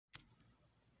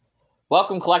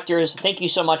Welcome, collectors. Thank you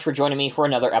so much for joining me for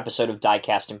another episode of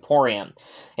Diecast Emporium.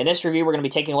 In this review, we're going to be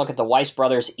taking a look at the Weiss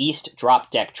Brothers East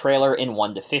Drop Deck Trailer in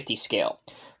 1:50 scale.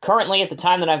 Currently, at the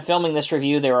time that I'm filming this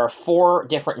review, there are 4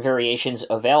 different variations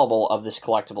available of this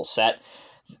collectible set.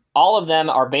 All of them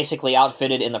are basically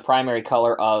outfitted in the primary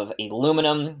color of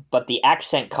aluminum, but the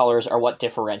accent colors are what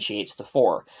differentiates the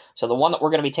 4. So the one that we're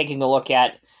going to be taking a look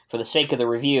at for the sake of the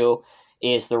review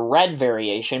is the red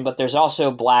variation, but there's also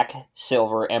black,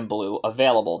 silver, and blue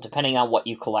available, depending on what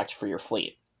you collect for your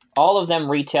fleet. All of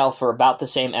them retail for about the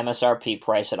same MSRP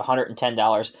price at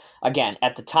 $110, again,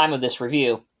 at the time of this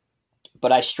review,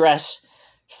 but I stress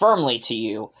firmly to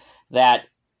you that,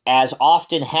 as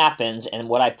often happens, and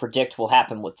what I predict will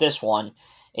happen with this one,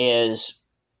 is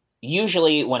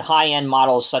usually when high-end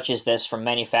models such as this from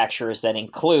manufacturers that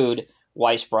include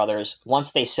Weiss Brothers,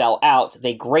 once they sell out,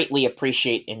 they greatly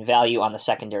appreciate in value on the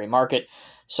secondary market,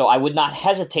 so I would not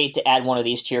hesitate to add one of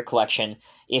these to your collection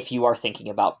if you are thinking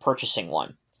about purchasing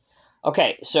one.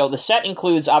 Okay, so the set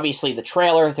includes, obviously, the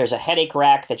trailer. There's a headache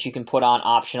rack that you can put on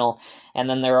optional, and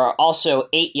then there are also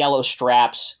 8 yellow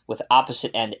straps with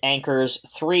opposite end anchors,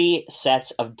 3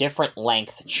 sets of different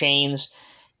length chains,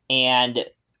 and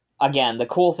again, the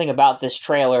cool thing about this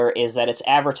trailer is that it's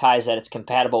advertised that it's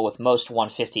compatible with most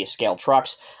 1/50th scale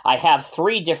trucks. I have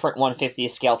 3 different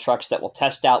 1/50th scale trucks that we'll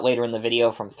test out later in the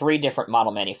video from 3 different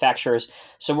model manufacturers,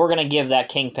 so we're going to give that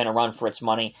Kingpin a run for its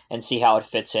money and see how it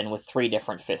fits in with 3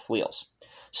 different fifth wheels.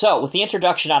 So, with the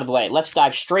introduction out of the way, let's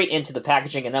dive straight into the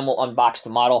packaging and then we'll unbox the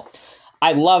model.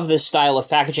 I love this style of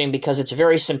packaging because it's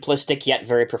very simplistic yet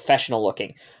very professional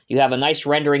looking. You have a nice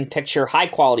rendering picture, high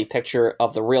quality picture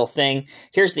of the real thing.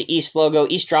 Here's the East logo,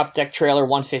 East Drop Deck Trailer,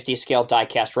 1/50 scale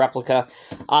die-cast replica.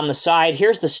 On the side,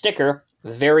 here's the sticker,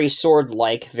 very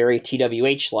sword-like, very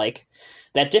TWH-like.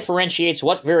 That differentiates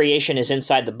what variation is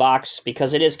inside the box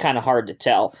because it is kind of hard to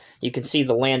tell. You can see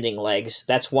the landing legs.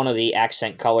 That's one of the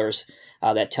accent colors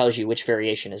that tells you which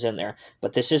variation is in there.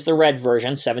 But this is the red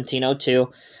version,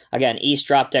 1702. Again, East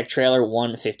Drop Deck Trailer,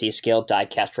 1/50 scale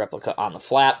die-cast replica on the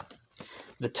flap.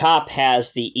 The top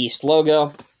has the East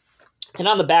logo. And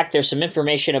on the back, there's some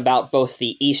information about both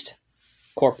the East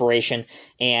Corporation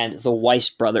and the Weiss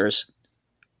Brothers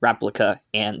replica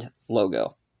and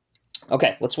logo.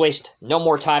 Okay, let's waste no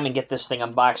more time and get this thing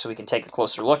unboxed so we can take a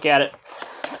closer look at it.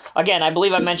 Again, I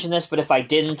believe I mentioned this, but if I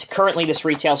didn't, currently this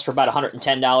retails for about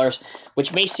 $110,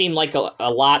 which may seem like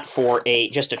a lot for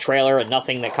just a trailer and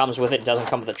nothing that comes with it. It doesn't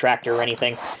come with a tractor or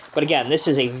anything. But again, this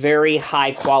is a very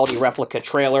high-quality replica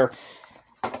trailer.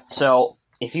 So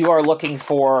if you are looking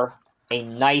for a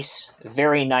nice,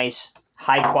 very nice,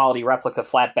 high-quality replica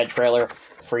flatbed trailer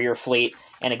for your fleet,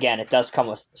 and again, it does come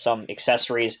with some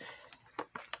accessories,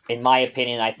 in my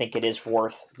opinion, I think it is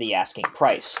worth the asking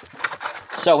price.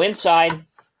 So inside,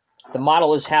 the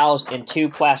model is housed in 2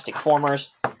 plastic formers,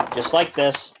 just like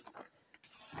this,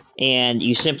 and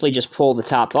you simply just pull the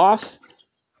top off,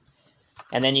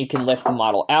 and then you can lift the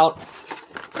model out.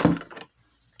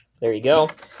 There you go.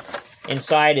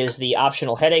 Inside is the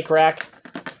optional headache rack.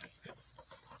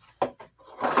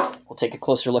 We'll take a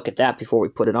closer look at that before we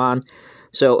put it on.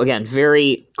 So again,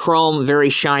 very chrome, very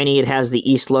shiny. It has the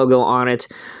East logo on it.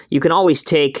 You can always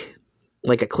take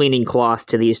like a cleaning cloth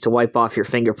to these to wipe off your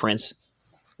fingerprints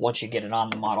once you get it on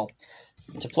the model.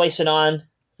 To place it on,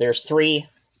 there's 3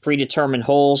 predetermined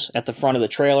holes at the front of the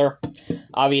trailer.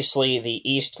 Obviously, the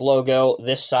East logo,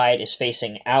 this side is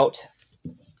facing out,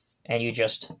 and you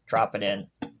just drop it in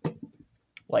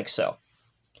like so.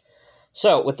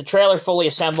 So, with the trailer fully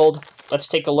assembled, let's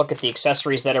take a look at the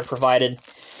accessories that are provided.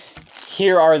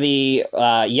 Here are the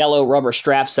yellow rubber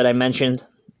straps that I mentioned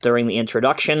during the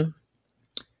introduction.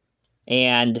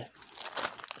 And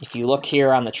if you look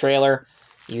here on the trailer,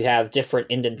 you have different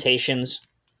indentations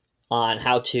on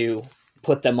how to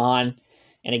put them on.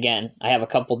 And again, I have a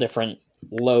couple different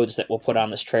loads that we'll put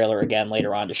on this trailer again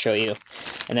later on to show you.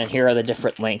 And then here are the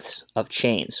different lengths of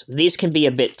chains. These can be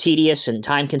a bit tedious and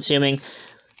time-consuming,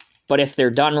 but if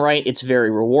they're done right, it's very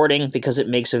rewarding because it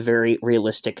makes a very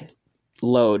realistic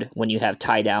load when you have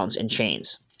tie-downs and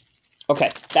chains.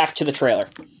 Okay, back to the trailer.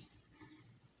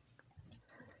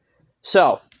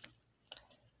 So,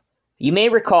 you may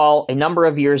recall a number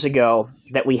of years ago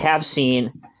that we have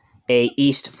seen a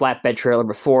East flatbed trailer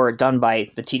before, done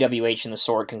by the TWH and the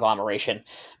Sword conglomeration,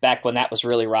 back when that was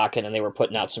really rocking and they were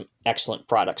putting out some excellent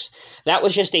products. That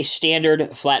was just a standard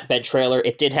flatbed trailer.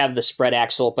 It did have the spread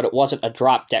axle, but it wasn't a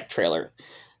drop deck trailer.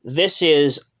 This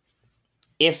is,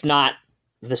 if not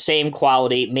the same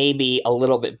quality, maybe a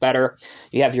little bit better.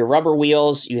 You have your rubber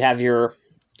wheels, you have your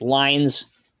lines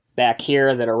back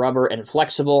here that are rubber and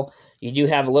flexible. You do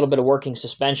have a little bit of working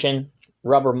suspension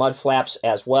rubber mud flaps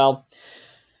as well.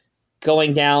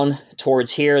 Going down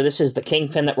towards here, this is the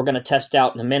kingpin that we're going to test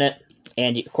out in a minute.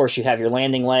 And of course you have your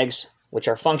landing legs, which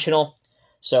are functional.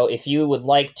 So if you would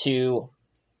like to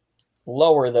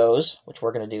lower those, which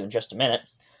we're going to do in just a minute,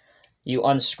 you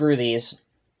unscrew these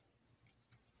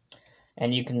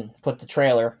and you can put the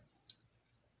trailer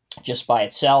just by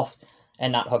itself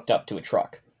and not hooked up to a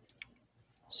truck.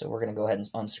 So we're going to go ahead and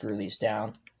unscrew these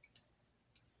down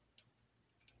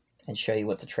and show you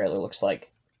what the trailer looks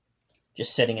like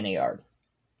just sitting in a yard.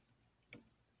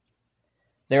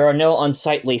 There are no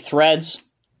unsightly threads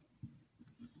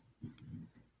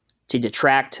to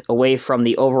detract away from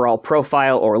the overall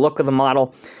profile or look of the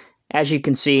model. As you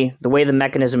can see, the way the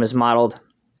mechanism is modeled,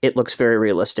 it looks very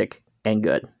realistic and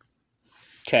good.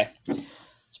 Okay,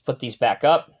 let's put these back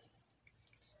up.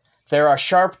 There are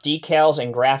sharp decals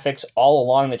and graphics all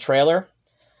along the trailer,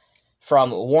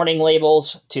 from warning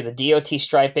labels to the DOT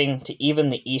striping to even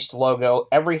the East logo.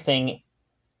 Everything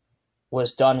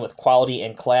was done with quality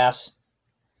and class,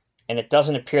 and it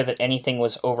doesn't appear that anything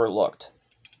was overlooked.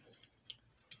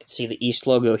 You can see the East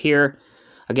logo here.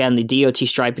 Again, the DOT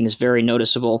striping is very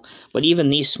noticeable, but even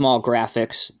these small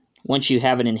graphics, once you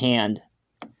have it in hand,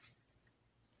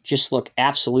 just look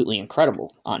absolutely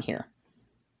incredible on here.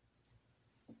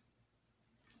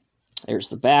 There's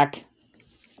the back,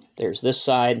 there's this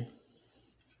side,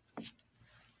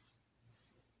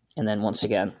 and then once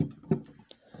again,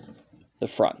 the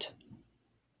front.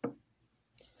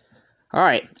 All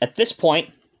right, at this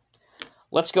point,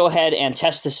 let's go ahead and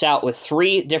test this out with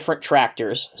 3 different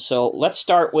tractors. So let's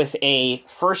start with a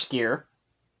first gear,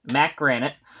 Mack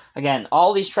Granite. Again,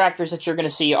 all these tractors that you're going to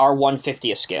see are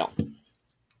 1/50th scale.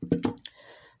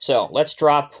 So let's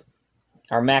drop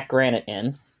our Mack Granite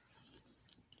in.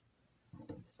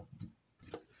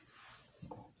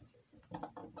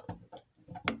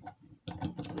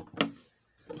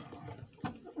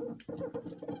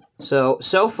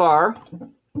 So far,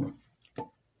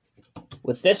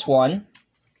 with this one,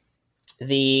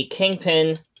 the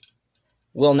kingpin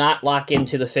will not lock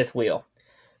into the 5th wheel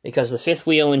because the 5th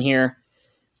wheel in here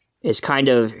is kind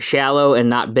of shallow and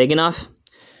not big enough.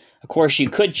 Of course, you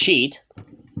could cheat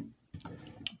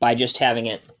by just having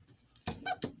it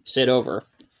sit over.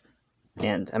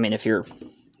 And, I mean, if you're,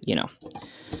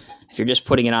 if you're just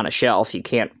putting it on a shelf, you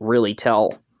can't really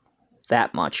tell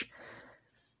that much.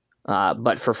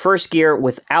 But for first gear,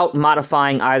 without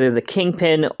modifying either the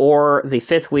kingpin or the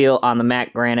 5th wheel on the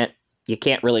Mack Granite, you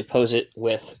can't really pose it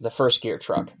with the first gear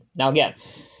truck. Now again,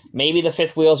 maybe the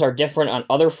 5th wheels are different on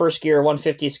other first gear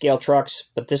 1/50 scale trucks,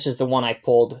 but this is the one I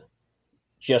pulled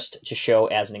just to show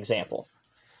as an example.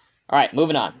 All right,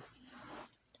 moving on.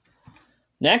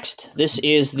 Next, this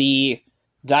is the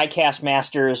Diecast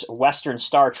Masters Western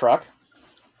Star truck.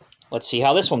 Let's see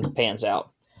how this one pans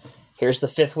out. Here's the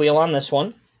 5th wheel on this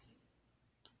one.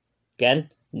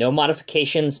 Again, no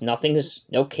modifications,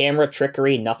 no camera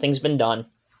trickery, nothing's been done.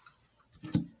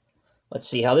 Let's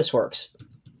see how this works.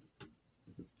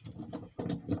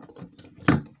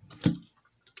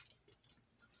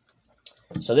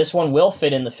 So this one will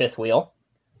fit in the 5th wheel,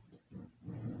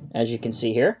 as you can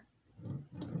see here.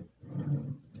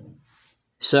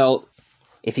 So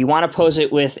if you want to pose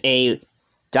it with a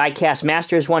Diecast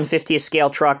Masters 1/50th scale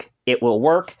truck, it will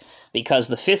work because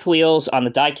the 5th wheels on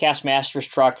the Diecast Masters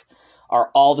truck are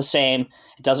all the same.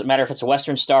 It doesn't matter if it's a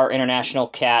Western Star, International,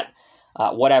 Cat,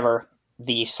 whatever.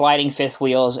 The sliding 5th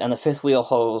wheels and the 5th wheel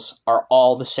hose are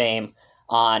all the same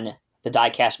on the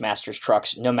Diecast Masters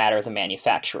trucks, no matter the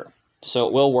manufacturer. So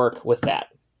it will work with that.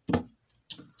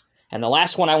 And the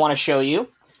last one I want to show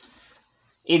you,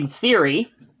 in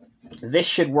theory, this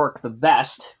should work the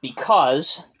best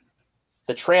because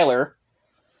the trailer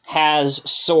has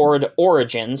sword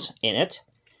origins in it,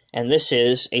 and this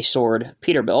is a sword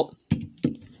Peterbilt.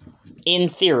 In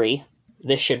theory,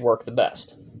 this should work the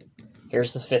best.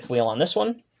 Here's the 5th wheel on this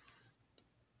one.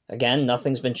 Again,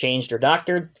 nothing's been changed or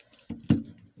doctored.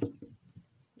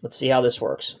 Let's see how this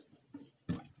works.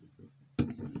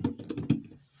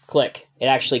 Click. It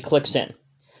actually clicks in.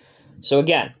 So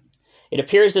again, it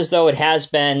appears as though it has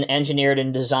been engineered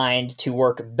and designed to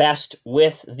work best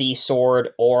with the sword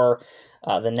or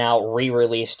the now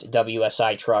re-released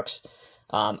WSI trucks.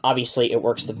 Obviously, it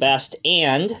works the best,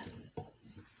 and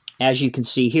as you can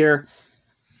see here,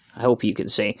 I hope you can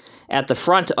see, at the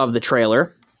front of the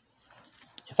trailer,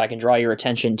 if I can draw your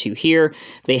attention to here,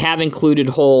 they have included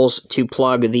holes to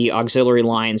plug the auxiliary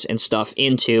lines and stuff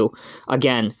into,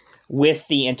 again, with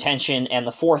the intention and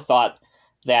the forethought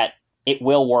that it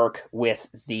will work with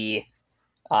the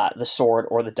sword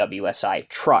or the WSI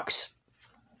trucks.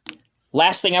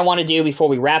 Last thing I want to do before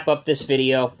we wrap up this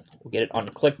video, We'll get it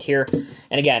unclicked here.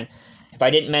 And again, if I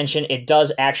didn't mention, it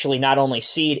does actually not only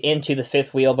seat into the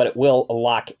fifth wheel, but it will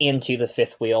lock into the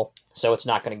fifth wheel, so it's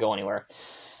not going to go anywhere.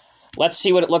 Let's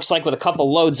see what it looks like with a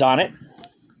couple loads on it.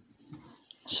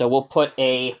 So we'll put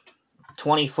a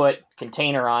 20-foot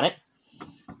container on it.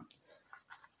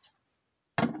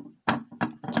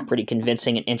 It's a pretty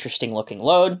convincing and interesting looking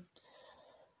load.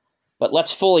 But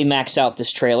let's fully max out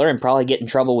this trailer and probably get in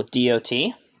trouble with DOT.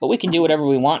 But we can do whatever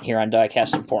we want here on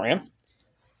Diecast Emporium.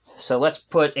 So let's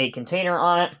put a container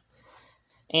on it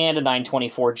and a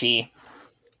 924G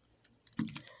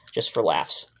just for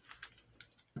laughs.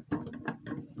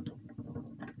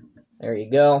 There you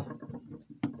go.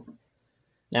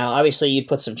 Now, obviously, you'd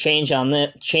put some chains on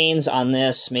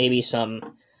this, maybe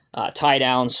some tie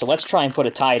downs. So let's try and put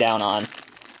a tie down on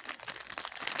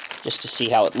just to see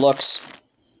how it looks.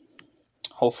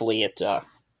 Hopefully, it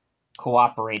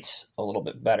cooperates a little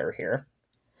bit better here.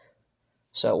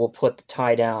 So we'll put the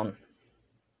tie down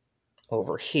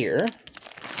over here,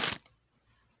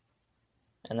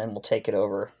 and then we'll take it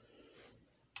over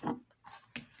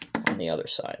on the other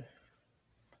side.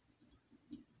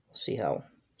 See how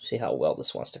well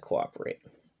this wants to cooperate.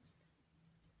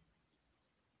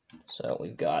 So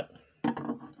we've got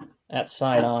that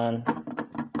side on.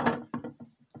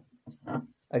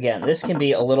 Again, this can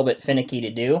be a little bit finicky to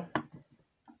do,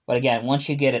 but again, once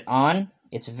you get it on,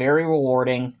 it's very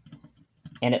rewarding,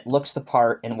 and it looks the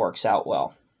part and works out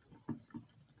well.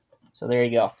 So there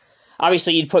you go.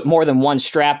 Obviously, you'd put more than one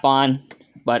strap on,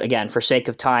 but again, for sake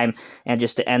of time and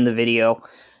just to end the video,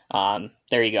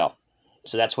 there you go.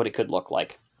 So that's what it could look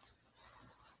like.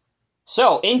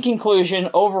 So, in conclusion,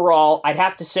 overall, I'd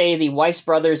have to say the Weiss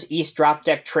Brothers East Drop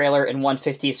Deck Trailer in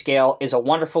 1/50th scale is a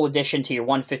wonderful addition to your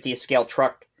 1/50th scale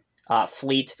truck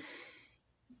fleet.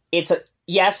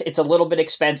 Yes, it's a little bit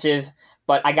expensive,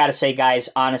 but I gotta say, guys,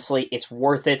 honestly, it's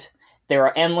worth it. There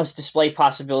are endless display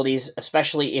possibilities,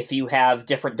 especially if you have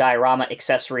different diorama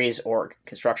accessories or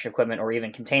construction equipment or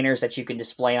even containers that you can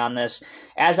display on this.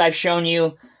 As I've shown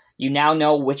you, you now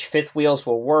know which fifth wheels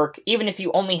will work. Even if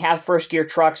you only have first gear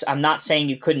trucks, I'm not saying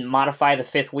you couldn't modify the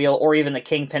fifth wheel or even the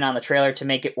kingpin on the trailer to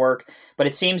make it work, but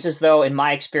it seems as though, in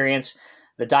my experience,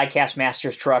 the Diecast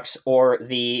Masters trucks or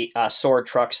the Sword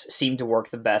trucks seem to work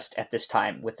the best at this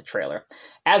time with the trailer.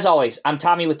 As always, I'm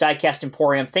Tommy with Diecast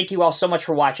Emporium. Thank you all so much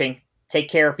for watching. Take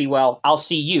care, be well. I'll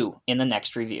see you in the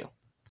next review.